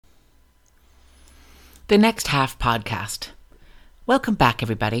The Next Half podcast. Welcome back,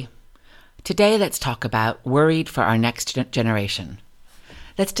 everybody. Today, let's talk about worried for our next generation.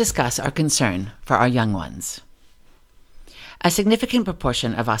 Let's discuss our concern for our young ones. A significant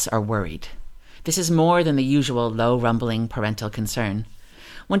proportion of us are worried. This is more than the usual low rumbling parental concern.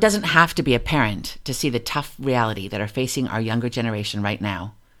 One doesn't have to be a parent to see the tough reality that are facing our younger generation right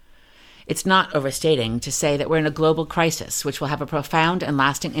now. It's not overstating to say that we're in a global crisis which will have a profound and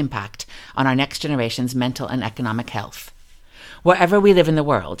lasting impact on our next generation's mental and economic health. Wherever we live in the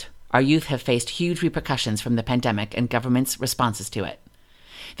world, our youth have faced huge repercussions from the pandemic and governments' responses to it.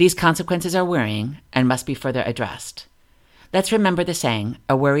 These consequences are worrying and must be further addressed. Let's remember the saying,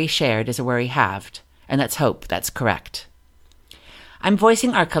 a worry shared is a worry halved, and let's hope that's correct. I'm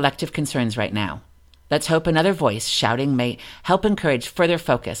voicing our collective concerns right now. Let's hope another voice shouting may help encourage further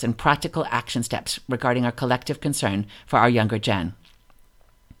focus and practical action steps regarding our collective concern for our younger gen.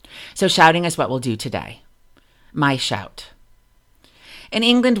 So shouting is what we'll do today. My shout. In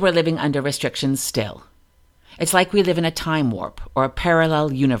England, we're living under restrictions still. It's like we live in a time warp or a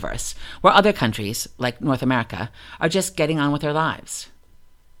parallel universe where other countries, like North America, are just getting on with their lives.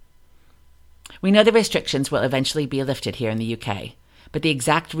 We know the restrictions will eventually be lifted here in the UK, but the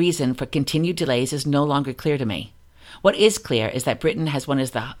exact reason for continued delays is no longer clear to me. What is clear is that Britain has one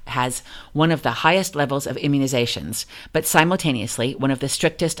of the highest levels of immunizations, but simultaneously one of the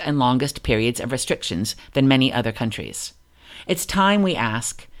strictest and longest periods of restrictions than many other countries. It's time we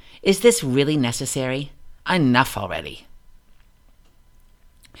ask, is this really necessary? Enough already.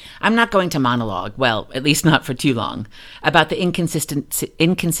 I'm not going to monologue, well, at least not for too long, about the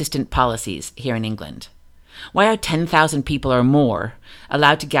inconsistent policies here in England. Why are 10,000 people or more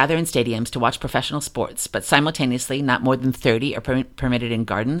allowed to gather in stadiums to watch professional sports, but simultaneously not more than 30 are permitted in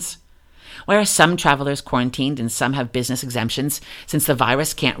gardens? Why are some travelers quarantined and some have business exemptions since the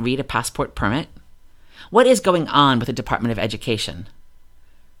virus can't read a passport permit? What is going on with the Department of Education?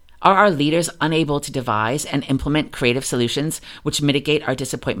 Are our leaders unable to devise and implement creative solutions which mitigate our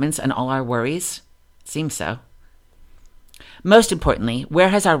disappointments and all our worries? Seems so. Most importantly, where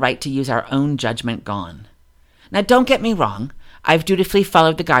has our right to use our own judgment gone? Now, don't get me wrong. I've dutifully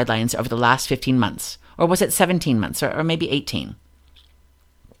followed the guidelines over the last 15 months. Or was it 17 months? Or maybe 18?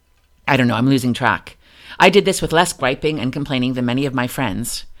 I don't know. I'm losing track. I did this with less griping and complaining than many of my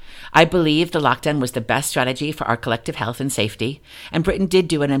friends. I believe the lockdown was the best strategy for our collective health and safety, and Britain did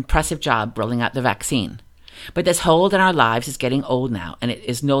do an impressive job rolling out the vaccine. But this hold on our lives is getting old now, and it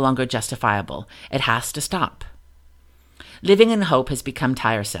is no longer justifiable. It has to stop. Living in hope has become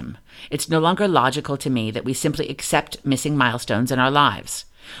tiresome. It's no longer logical to me that we simply accept missing milestones in our lives.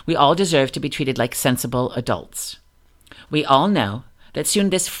 We all deserve to be treated like sensible adults. We all know that soon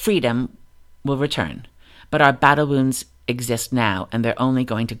this freedom will return, but our battle wounds exist now, and they're only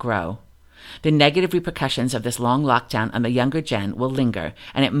going to grow. The negative repercussions of this long lockdown on the younger gen will linger,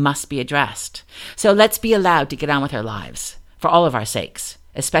 and it must be addressed. So let's be allowed to get on with our lives, for all of our sakes,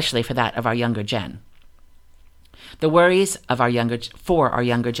 especially for that of our younger gen. The worries of our younger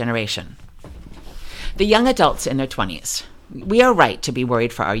generation. The young adults in their 20s. We are right to be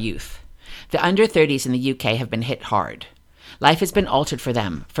worried for our youth. The under 30s in the UK have been hit hard. Life has been altered for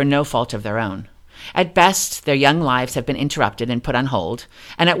them, for no fault of their own. At best, their young lives have been interrupted and put on hold,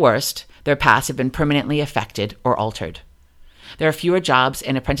 and at worst, their paths have been permanently affected or altered. There are fewer jobs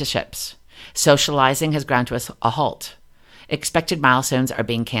and apprenticeships. Socializing has ground to a halt. Expected milestones are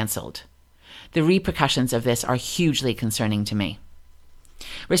being cancelled. The repercussions of this are hugely concerning to me.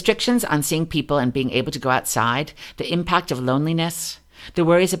 Restrictions on seeing people and being able to go outside, the impact of loneliness, the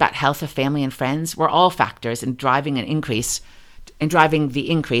worries about health of family and friends were all factors in driving the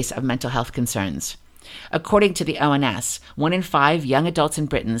increase of mental health concerns. According to the ONS, 1 in 5 young adults in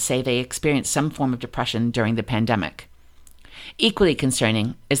Britain say they experienced some form of depression during the pandemic. Equally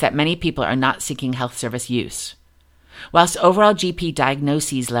concerning is that many people are not seeking health service use. Whilst overall GP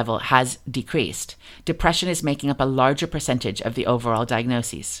diagnoses level has decreased, depression is making up a larger percentage of the overall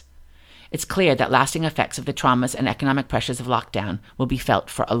diagnoses. It's clear that lasting effects of the traumas and economic pressures of lockdown will be felt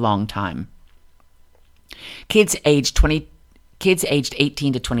for a long time. Kids aged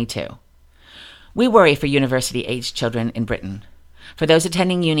 18 to 22. We worry for university-aged children in Britain. For those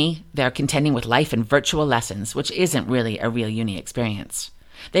attending uni, they are contending with life in virtual lessons, which isn't really a real uni experience.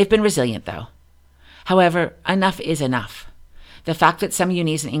 They've been resilient, though. However, enough is enough. The fact that some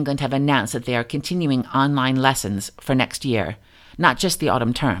unis in England have announced that they are continuing online lessons for next year, not just the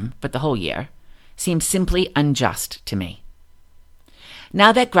autumn term, but the whole year, seems simply unjust to me.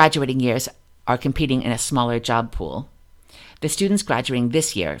 Now that graduating years are competing in a smaller job pool, the students graduating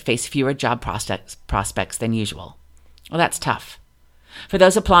this year face fewer job prospects than usual. Well, that's tough. For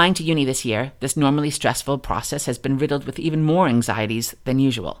those applying to uni this year, this normally stressful process has been riddled with even more anxieties than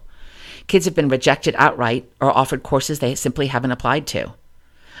usual. Kids have been rejected outright or offered courses they simply haven't applied to.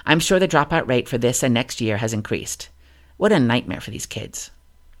 I'm sure the dropout rate for this and next year has increased. What a nightmare for these kids.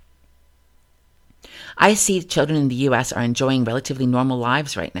 I see children in the U.S. are enjoying relatively normal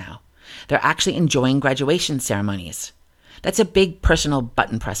lives right now. They're actually enjoying graduation ceremonies. That's a big personal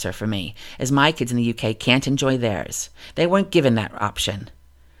button presser for me, as my kids in the UK can't enjoy theirs. They weren't given that option.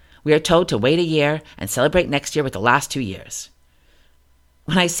 We are told to wait a year and celebrate next year with the last 2 years.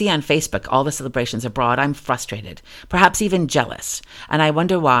 When I see on Facebook all the celebrations abroad, I'm frustrated, perhaps even jealous, and I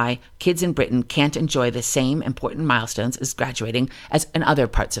wonder why kids in Britain can't enjoy the same important milestones as graduating as in other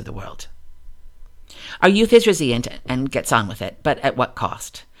parts of the world. Our youth is resilient and gets on with it, but at what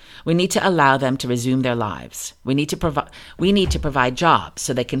cost? We need to allow them to resume their lives. We need to provide jobs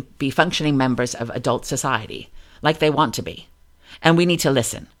so they can be functioning members of adult society, like they want to be. And we need to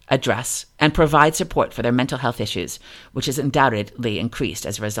listen, address, and provide support for their mental health issues, which has undoubtedly increased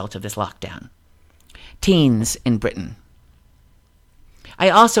as a result of this lockdown. Teens in Britain. I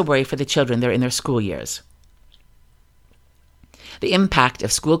also worry for the children that are in their school years. The impact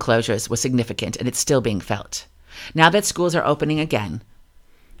of school closures was significant, and it's still being felt. Now that schools are opening again,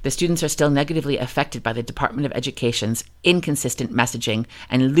 the students are still negatively affected by the Department of Education's inconsistent messaging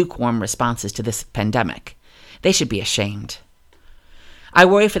and lukewarm responses to this pandemic. They should be ashamed. I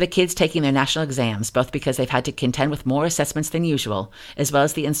worry for the kids taking their national exams, both because they've had to contend with more assessments than usual, as well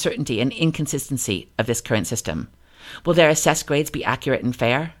as the uncertainty and inconsistency of this current system. Will their assessed grades be accurate and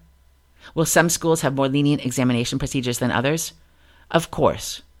fair? Will some schools have more lenient examination procedures than others? Of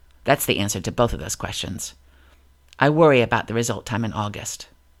course. That's the answer to both of those questions. I worry about the result time in August.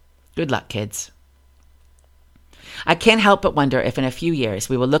 Good luck, kids. I can't help but wonder if in a few years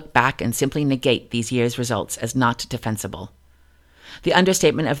we will look back and simply negate these years' results as not defensible. The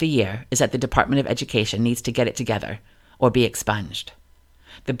understatement of the year is that the Department of Education needs to get it together or be expunged.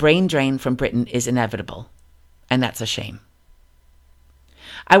 The brain drain from Britain is inevitable, and that's a shame.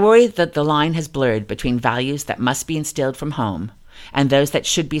 I worry that the line has blurred between values that must be instilled from home and those that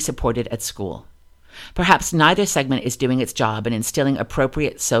should be supported at school. Perhaps neither segment is doing its job in instilling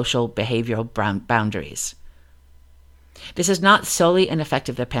appropriate social behavioral boundaries. This is not solely an effect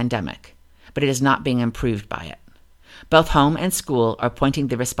of the pandemic, but it is not being improved by it. Both home and school are pointing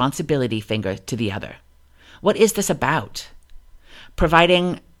the responsibility finger to the other. What is this about?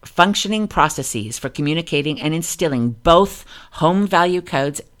 Providing functioning processes for communicating and instilling both home value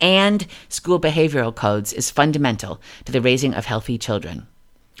codes and school behavioral codes is fundamental to the raising of healthy children.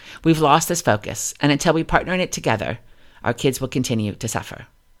 We've lost this focus, and until we partner in it together, our kids will continue to suffer.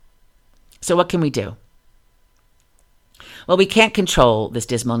 So what can we do? Well, we can't control this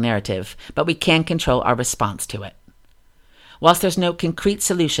dismal narrative, but we can control our response to it. Whilst there's no concrete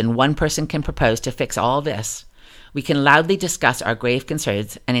solution one person can propose to fix all this, we can loudly discuss our grave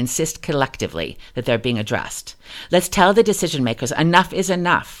concerns and insist collectively that they're being addressed. Let's tell the decision makers enough is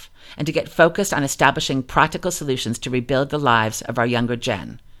enough, and to get focused on establishing practical solutions to rebuild the lives of our younger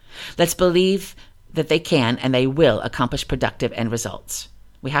gen. Let's believe that they can and they will accomplish productive end results.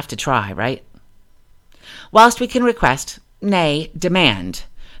 We have to try, right? Whilst we can request, nay, demand,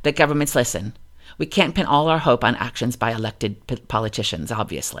 that governments listen, we can't pin all our hope on actions by elected politicians,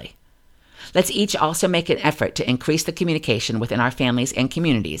 obviously. Let's each also make an effort to increase the communication within our families and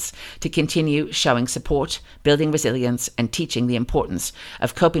communities to continue showing support, building resilience, and teaching the importance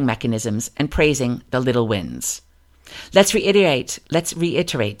of coping mechanisms and praising the little wins. Let's reiterate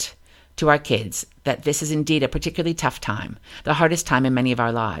to our kids that this is indeed a particularly tough time, the hardest time in many of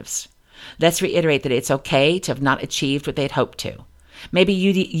our lives. Let's reiterate that it's okay to have not achieved what they'd hoped to. Maybe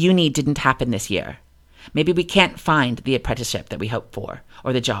uni didn't happen this year. Maybe we can't find the apprenticeship that we hoped for,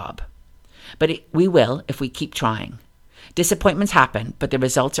 or the job. But we will if we keep trying. Disappointments happen, but the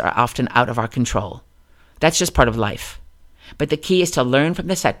results are often out of our control. That's just part of life. But the key is to learn from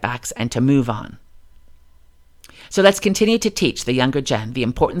the setbacks and to move on. So let's continue to teach the younger gen the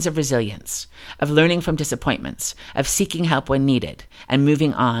importance of resilience, of learning from disappointments, of seeking help when needed, and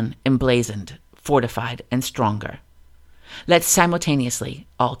moving on emblazoned, fortified, and stronger. Let's simultaneously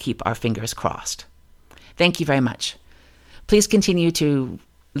all keep our fingers crossed. Thank you very much. Please continue to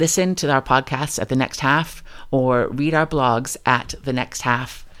listen to our podcasts at The Next Half or read our blogs at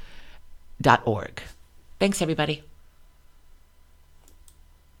thenexthalf.org. Thanks, everybody.